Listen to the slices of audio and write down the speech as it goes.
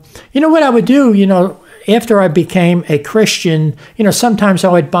You know what I would do, after I became a Christian, sometimes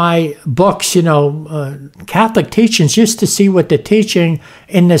I would buy books, Catholic teachings, just to see what they're teaching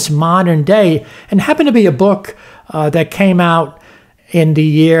in this modern day. And happened to be a book that came out in the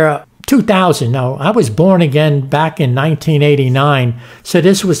year 2000. Now, I was born again back in 1989, so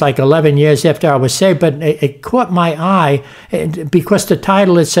this was like 11 years after I was saved, but it caught my eye because the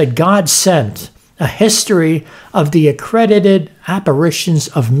title, it said, God Sent, A History of the Accredited Apparitions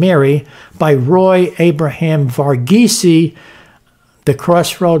of Mary by Roy Abraham Varghese, the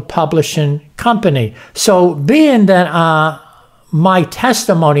Crossroad Publishing Company. So being that my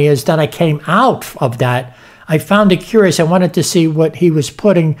testimony is that I came out of that, I found it curious. I wanted to see what he was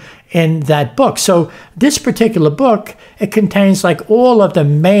putting in that book. So this particular book, it contains like all of the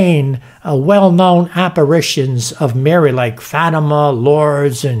main well-known apparitions of Mary, like Fatima,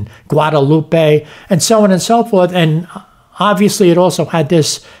 Lourdes, and Guadalupe, and so on and so forth. And obviously it also had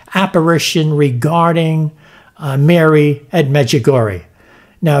this apparition regarding Mary at Medjugorje.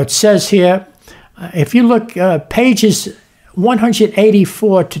 Now it says here, if you look pages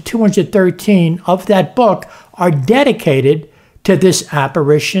 184 to 213 of that book are dedicated to this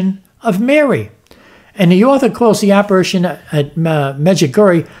apparition of Mary. And the author calls the apparition at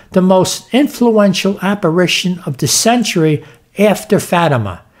Medjugorje the most influential apparition of the century after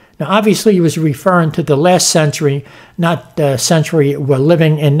Fatima. Now, obviously, he was referring to the last century, not the century we're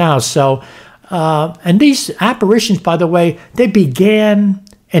living in now. So, and these apparitions, by the way, they began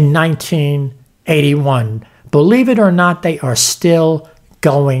in 1981. Believe it or not, they are still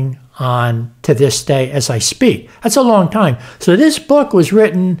going on to this day as I speak. That's a long time. So this book was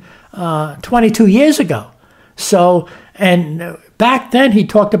written 22 years ago. So, and back then he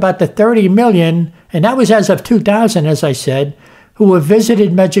talked about the 30 million, and that was as of 2000, as I said, who have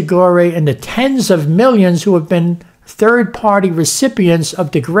visited Medjugorje, and the tens of millions who have been third-party recipients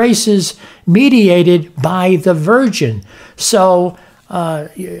of the graces mediated by the Virgin. So,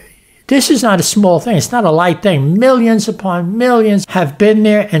 this is not a small thing. It's not a light thing. Millions upon millions have been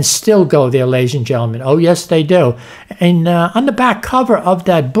there and still go there, ladies and gentlemen. Oh, yes, they do. And on the back cover of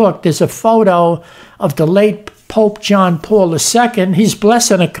that book, there's a photo of the late Pope John Paul II. He's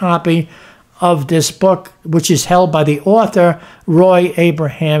blessing a copy of this book, which is held by the author, Roy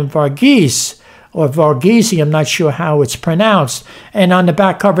Abraham Varghese, or Varghese, I'm not sure how it's pronounced. And on the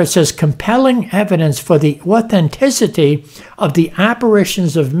back cover it says, compelling evidence for the authenticity of the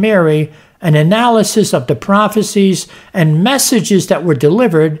apparitions of Mary, an analysis of the prophecies and messages that were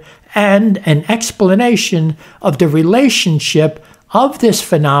delivered, and an explanation of the relationship of this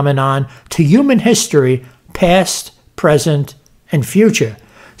phenomenon to human history, past, present, and future.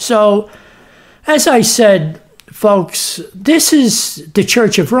 So, as I said, folks, this is the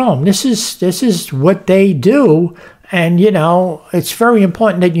Church of Rome. This is what they do. And, it's very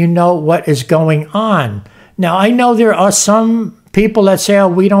important that you know what is going on. Now, I know there are some people that say, oh,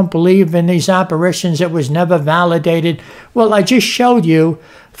 we don't believe in these apparitions. It was never validated. Well, I just showed you,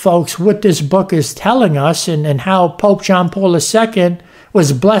 folks, what this book is telling us and how Pope John Paul II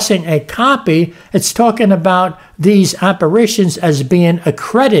was blessing a copy. It's talking about these apparitions as being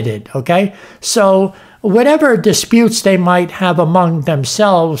accredited, okay? So, whatever disputes they might have among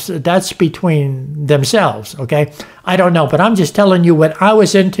themselves, that's between themselves, okay? I don't know, but I'm just telling you what I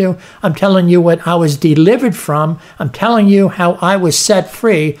was into. I'm telling you what I was delivered from. I'm telling you how I was set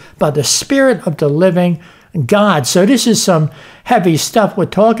free by the Spirit of the living God. So this is some heavy stuff we're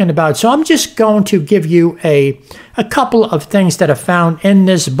talking about. So I'm just going to give you a couple of things that are found in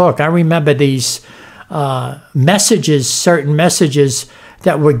this book. I remember these messages, certain messages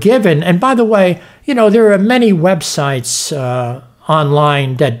that were given. And by the way, there are many websites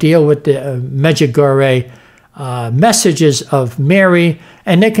online that deal with the Medjugorje messages of Mary,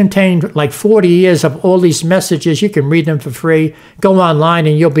 and they contain like 40 years of all these messages. You can read them for free. Go online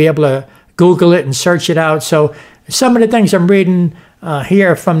and you'll be able to Google it and search it out. So some of the things I'm reading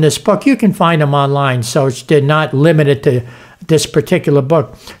here from this book, you can find them online. So they're not limited to this particular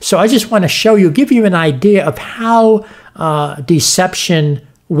book. So I just want to give you an idea of how deception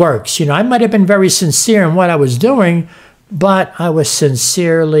works. I might have been very sincere in what I was doing, but I was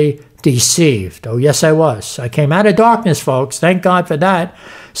sincerely deceived. Oh, yes, I was. I came out of darkness, folks. Thank God for that.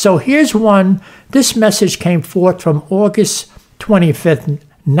 So here's one. This message came forth from August 25th,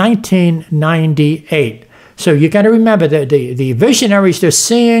 1998. So you got to remember that the visionaries, they're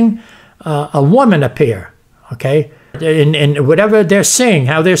seeing a woman appear, okay? In whatever they're seeing,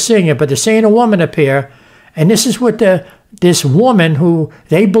 how they're seeing it, but they're seeing a woman appear. And this is what this woman, who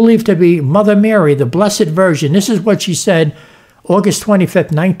they believe to be Mother Mary, the Blessed Virgin, this is what she said, August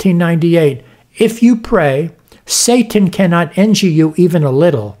 25th, 1998. If you pray, Satan cannot injure you even a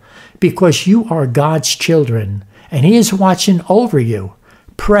little. because you are God's children, and he is watching over you.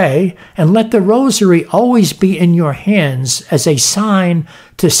 Pray, and let the rosary always be in your hands as a sign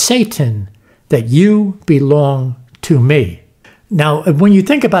to Satan that you belong to me. Now, when you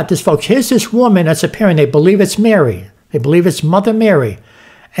think about this, folks, here's this woman that's appearing. They believe it's Mary. They believe it's Mother Mary.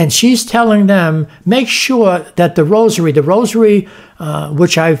 And she's telling them, make sure that the rosary,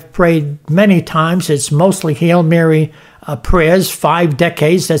 which I've prayed many times, it's mostly Hail Mary prayers, 5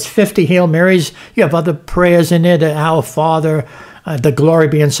 decades. That's 50 Hail Marys. You have other prayers in there, the Our Father, the Glory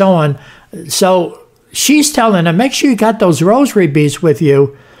Be, and so on. So she's telling them, make sure you got those rosary beads with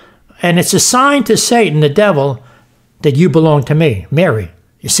you. And it's a sign to Satan, the devil, that you belong to me, Mary.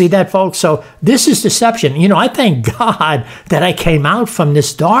 You see that, folks? So this is deception. You know, I thank God that I came out from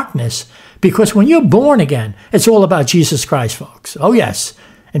this darkness, because when you're born again, it's all about Jesus Christ, folks. Oh, yes.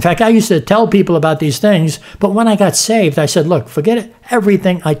 In fact, I used to tell people about these things, but when I got saved, I said, look, forget it.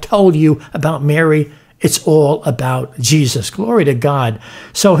 Everything I told you about Mary, it's all about Jesus. Glory to God.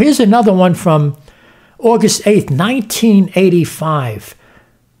 So here's another one from August 8th, 1985.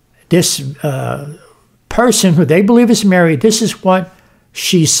 This person who they believe is Mary, this is what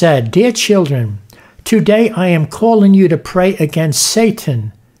she said. Dear children, today I am calling you to pray against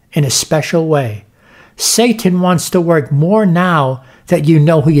Satan in a special way. Satan wants to work more now that you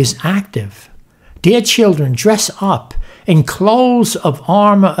know he is active. Dear children, dress up in clothes of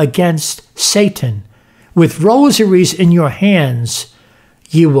armor against Satan. With rosaries in your hands,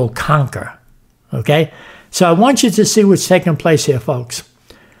 you will conquer. Okay? So I want you to see what's taking place here, folks.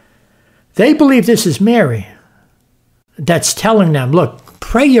 They believe this is Mary that's telling them, look,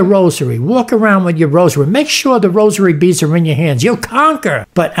 pray your rosary, walk around with your rosary, make sure the rosary beads are in your hands, you'll conquer.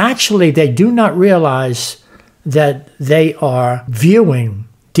 But actually, they do not realize that they are viewing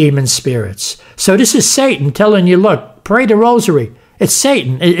demon spirits. So this is Satan telling you, look, pray the rosary. It's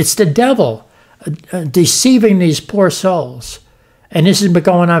Satan, it's the devil deceiving these poor souls. And this has been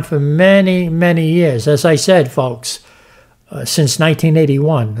going on for many, many years. As I said, folks, since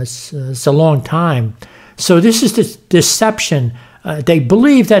 1981. It's a long time. So this is the deception. They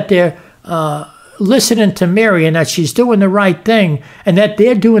believe that they're listening to Mary and that she's doing the right thing, and that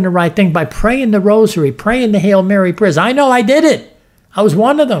they're doing the right thing by praying the rosary, praying the Hail Mary prayers. I know I did it. I was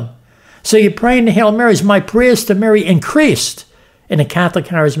one of them. So you're praying the Hail Marys. My prayers to Mary increased in the Catholic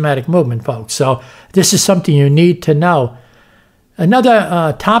Charismatic movement, folks. So this is something you need to know.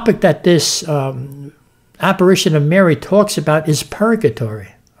 Another topic that this Apparition of Mary talks about is purgatory.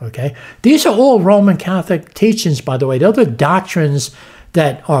 Okay, these are all Roman Catholic teachings, by the way. They're the doctrines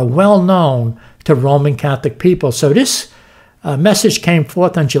that are well known to Roman Catholic people. So this message came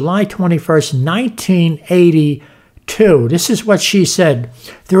forth on July 21st, 1982. This is what she said.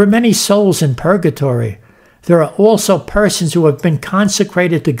 There are many souls in purgatory. There are also persons who have been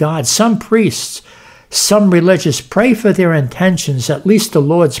consecrated to God. Some priests, some religious pray for their intentions, at least the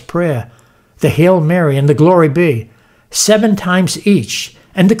Lord's Prayer, the Hail Mary, and the Glory Be, 7 times each.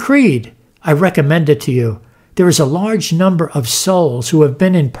 And the Creed, I recommend it to you. There is a large number of souls who have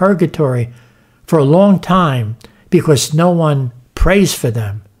been in purgatory for a long time because no one prays for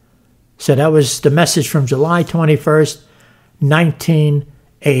them. So that was the message from July 21st,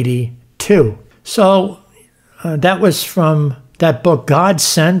 1982. So that was from that book, God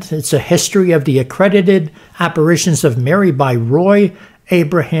Sent. It's a history of the accredited apparitions of Mary by Roy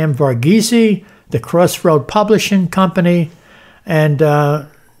Abraham Varghese, the Crossroad Publishing Company. And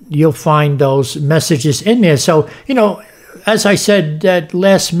you'll find those messages in there. So, you know, as I said, that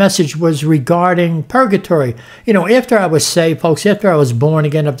last message was regarding purgatory. You know, after I was saved, folks, after I was born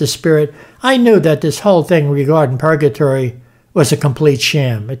again of the Spirit, I knew that this whole thing regarding purgatory was a complete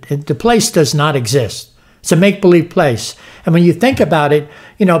sham. The place does not exist. It's a make-believe place. And when you think about it,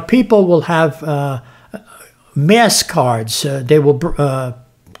 you know, people will have mass cards. They will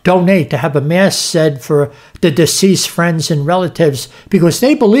donate to have a mass said for the deceased friends and relatives because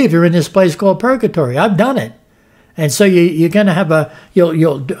they believe you're in this place called purgatory. I've done it. And so you're going to have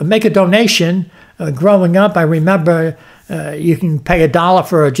you'll make a donation. Growing up, I remember you can pay $1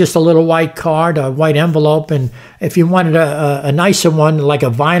 for just a little white card, a white envelope. And if you wanted a nicer one, like a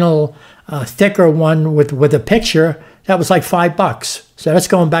vinyl, thicker one with a picture, that was like $5. So that's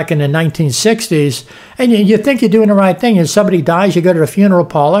going back in the 1960s. And you think you're doing the right thing. And somebody dies, you go to the funeral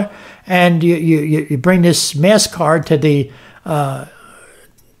parlor, and you bring this mass card to the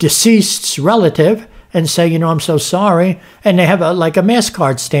deceased's relative and say, you know, I'm so sorry. And they have like a mass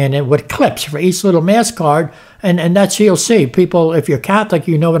card stand with clips for each little mass card. And that's you'll see. People, if you're Catholic,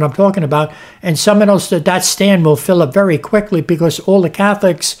 you know what I'm talking about. And some of those, that stand will fill up very quickly because all the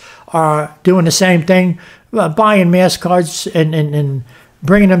Catholics are doing the same thing, buying mass cards and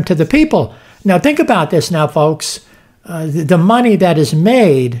bringing them to the people. Now, think about this now, folks. The money that is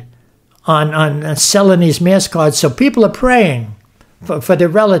made on selling these Mass cards, so people are praying for their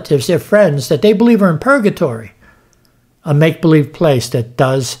relatives, their friends, that they believe are in purgatory, a make-believe place that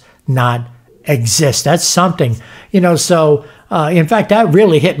does not exist. That's something, so in fact, that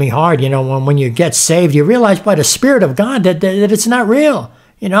really hit me hard, when you get saved, you realize by the Spirit of God that it's not real.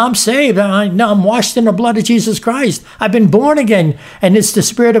 I'm saved. I'm washed in the blood of Jesus Christ. I've been born again. And it's the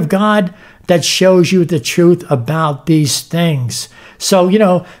Spirit of God that shows you the truth about these things. So,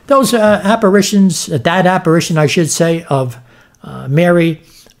 those apparitions, that apparition, I should say, of Mary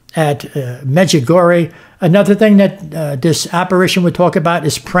at Medjugorje. Another thing that this apparition would talk about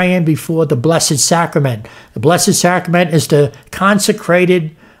is praying before the Blessed Sacrament. The Blessed Sacrament is the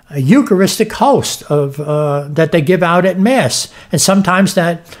consecrated Eucharistic host of that they give out at Mass. And sometimes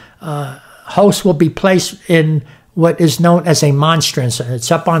that host will be placed in what is known as a monstrance.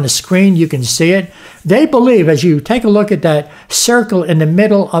 It's up on the screen. You can see it. They believe, as you take a look at that circle in the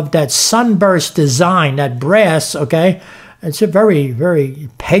middle of that sunburst design, that brass, okay? It's a very, very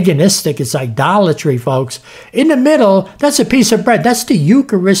paganistic. It's idolatry, folks. In the middle, that's a piece of bread. That's the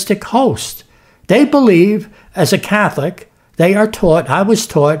Eucharistic host. They believe, as a Catholic, they are taught, I was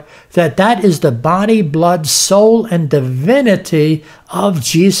taught, that is the body, blood, soul, and divinity of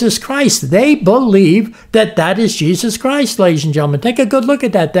Jesus Christ. They believe that is Jesus Christ, ladies and gentlemen. Take a good look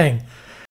at that thing.